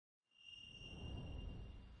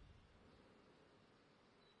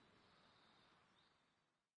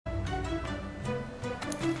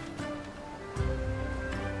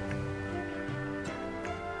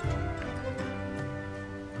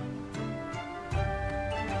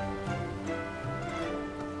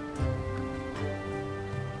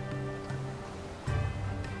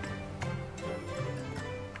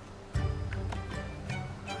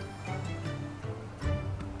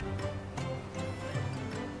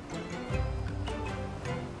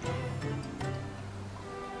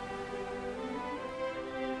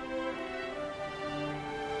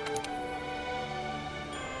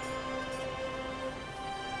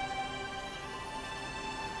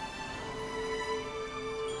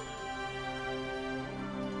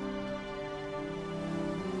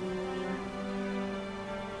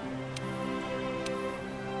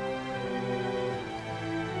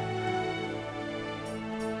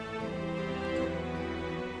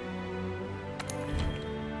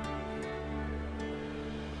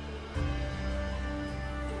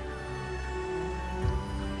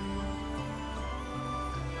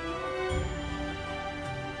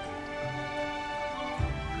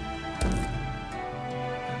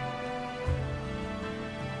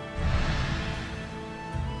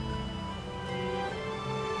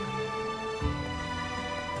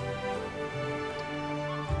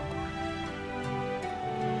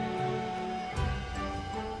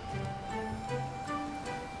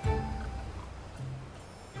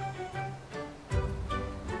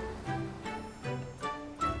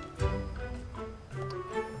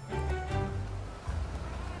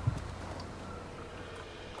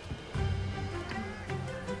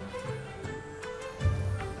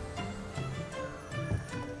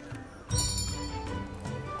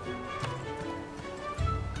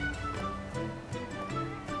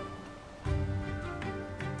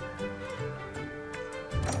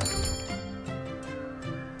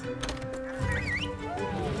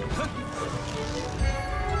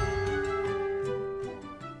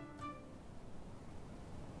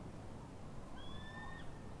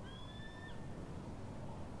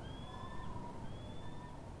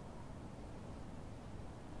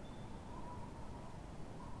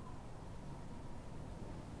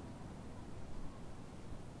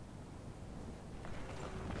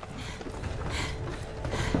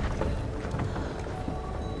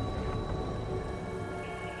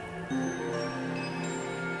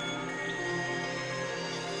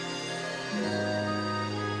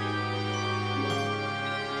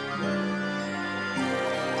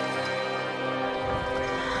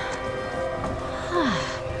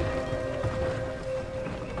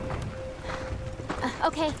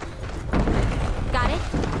Okay. Got it?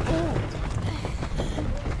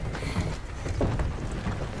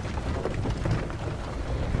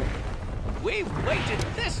 We've waited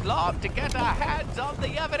this long to get our hands on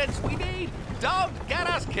the evidence we need. Don't get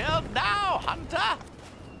us killed now, Hunter!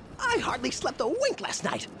 I hardly slept a wink last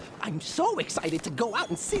night. I'm so excited to go out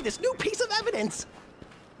and see this new piece of evidence.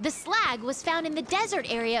 The slag was found in the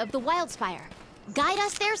desert area of the Wildspire. Guide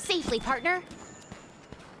us there safely, partner.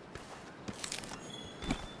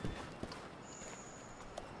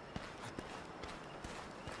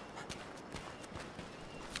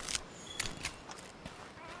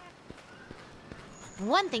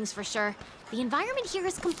 One thing's for sure, the environment here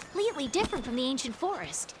is completely different from the ancient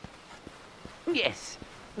forest. Yes,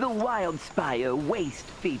 the Wildspire waste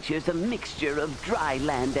features a mixture of dry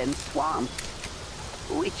land and swamp,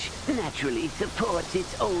 which naturally supports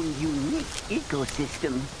its own unique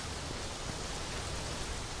ecosystem.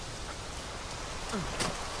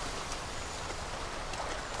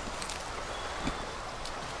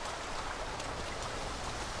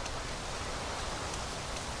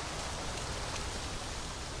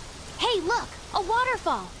 Hey, look! A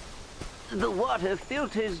waterfall! The water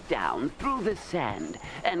filters down through the sand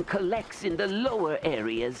and collects in the lower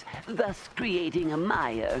areas, thus creating a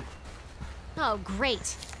mire. Oh,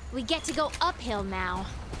 great. We get to go uphill now.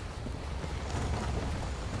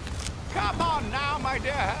 Come on now, my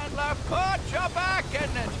dear handler, put your back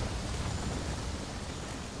in it!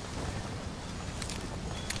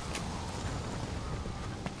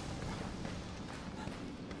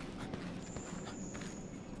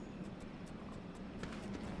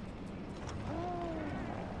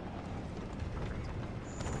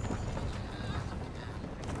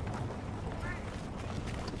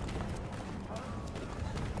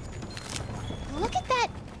 Look at that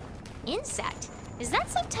insect. Is that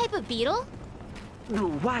some type of beetle? The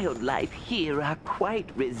wildlife here are quite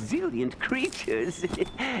resilient creatures.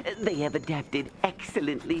 They have adapted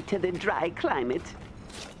excellently to the dry climate.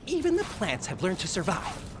 Even the plants have learned to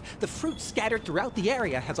survive. The fruit scattered throughout the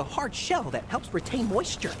area has a hard shell that helps retain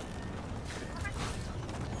moisture.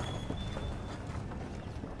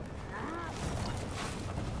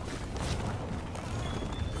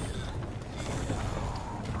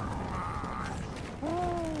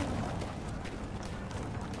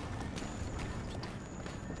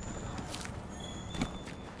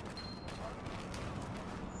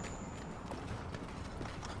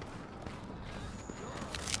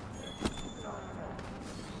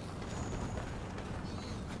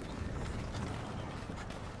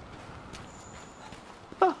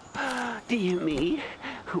 Dear me,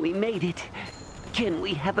 we made it. Can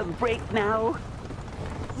we have a break now?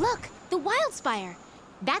 Look, the Wildspire.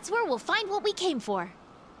 That's where we'll find what we came for.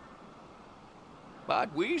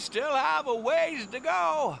 But we still have a ways to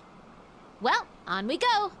go. Well, on we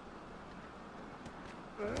go.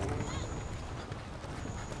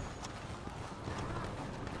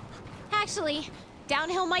 Actually,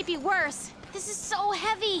 downhill might be worse. This is so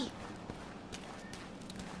heavy.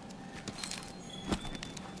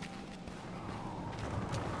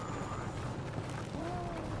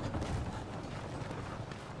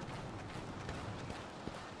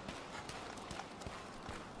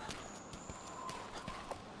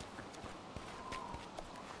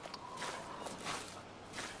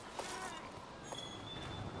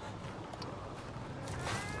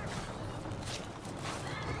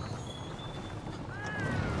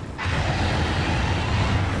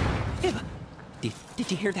 Did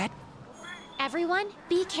you hear that? Everyone,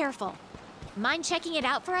 be careful. Mind checking it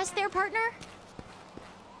out for us there, partner?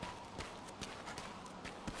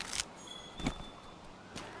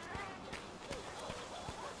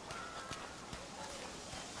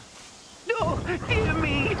 No, dear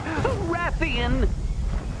me, a Rathian!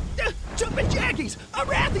 Jumpin' Jackies! A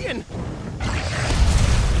Rathian!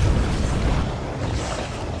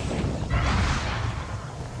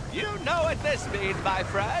 You know what this means, my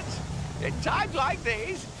friends. In times like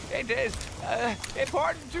these, it is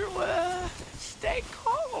important to stay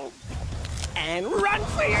calm. And run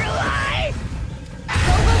for your life! Go,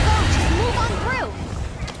 go, go! Just move on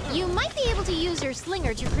through! You might be able to use your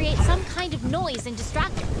slinger to create some kind of noise and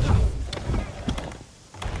distract her.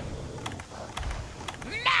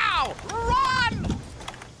 Now! Run!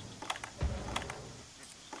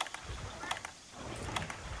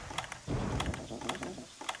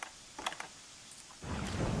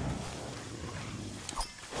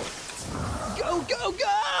 Go, go,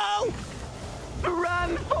 go!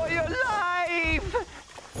 Run for your life!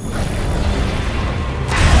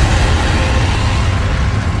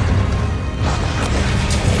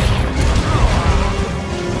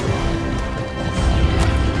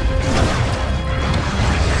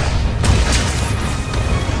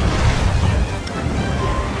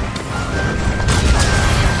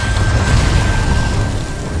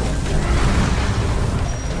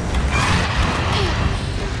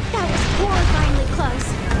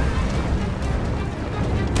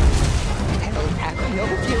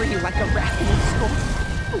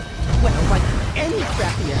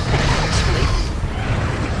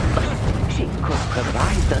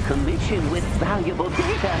 provide the Commission with valuable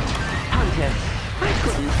data. Hunter, I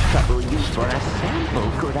couldn't trouble you for a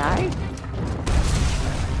sample, could I?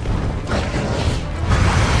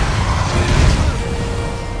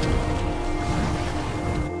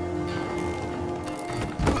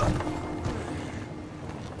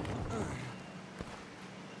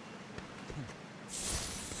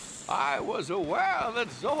 I was aware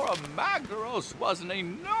that Zora Magdaros was an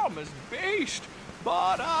enormous beast,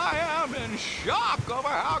 but I am in shock over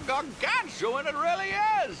how gargantuan it really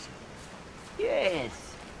is.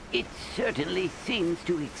 Yes, it certainly seems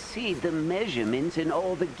to exceed the measurements in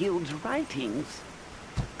all the guild's writings.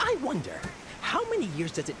 I wonder, how many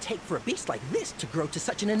years does it take for a beast like this to grow to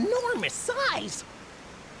such an enormous size?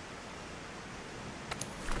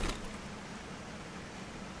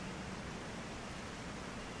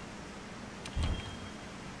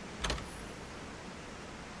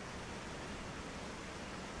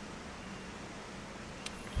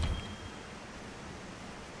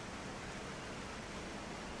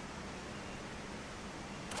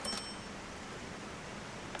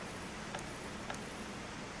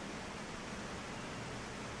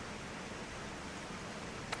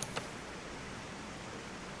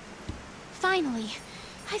 Finally.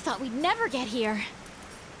 I thought we'd never get here.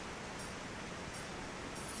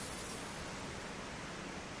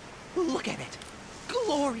 Look at it!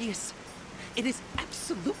 Glorious! It is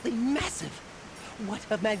absolutely massive! What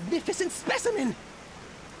a magnificent specimen!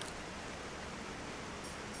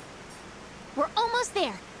 We're almost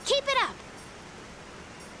there. Keep it up!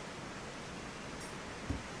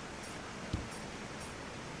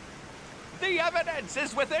 The evidence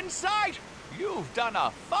is within sight. You've done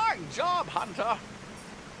a fine job, Hunter.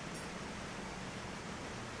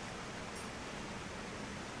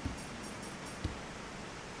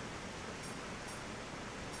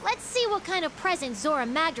 Let's see what kind of present Zora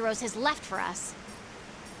Magdaros has left for us.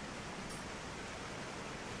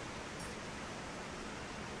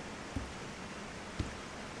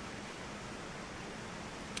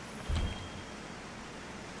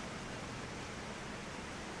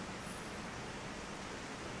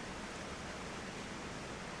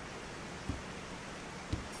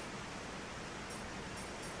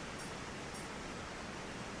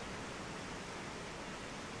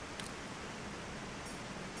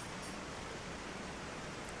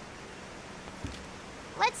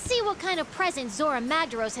 Let's see what kind of present Zora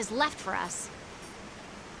Magdaros has left for us.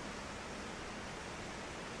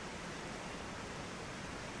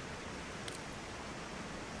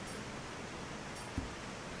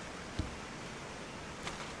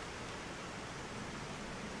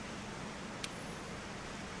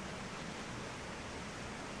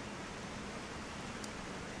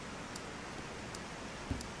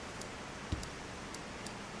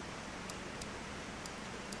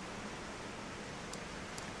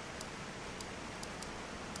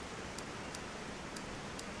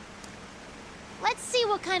 Let's see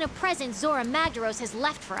what kind of present Zora Magdaros has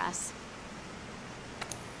left for us.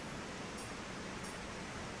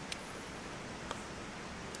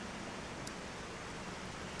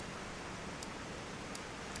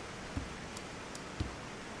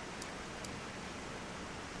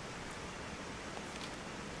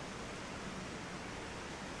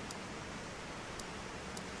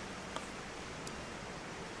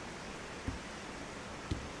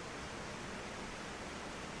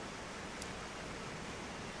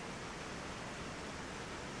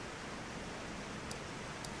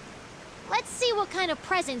 Let's see what kind of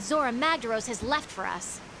present Zora Magdaros has left for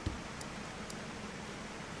us.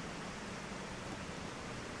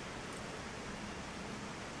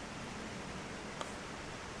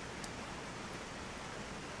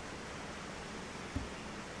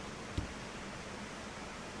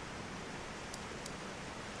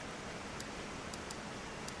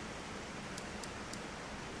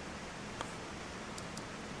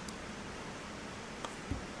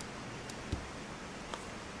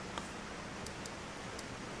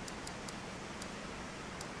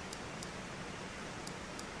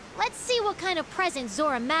 Let's see what kind of present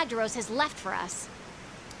Zora Magdaros has left for us.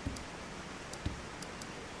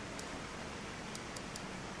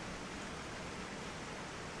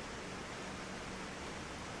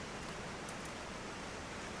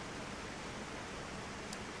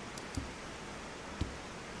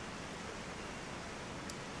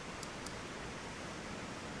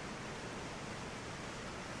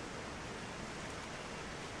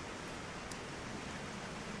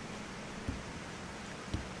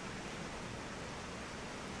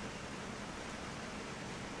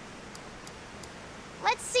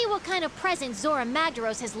 Let's see what kind of present Zora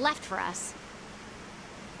Magdaros has left for us.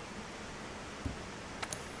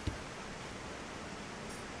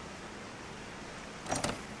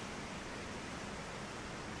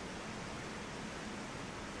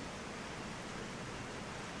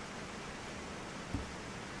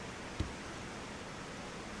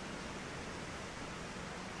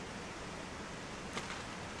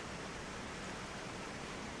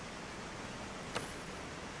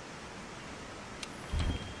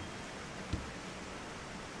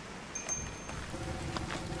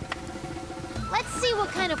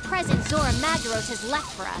 kind of present Zora Magdaros has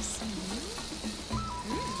left for us.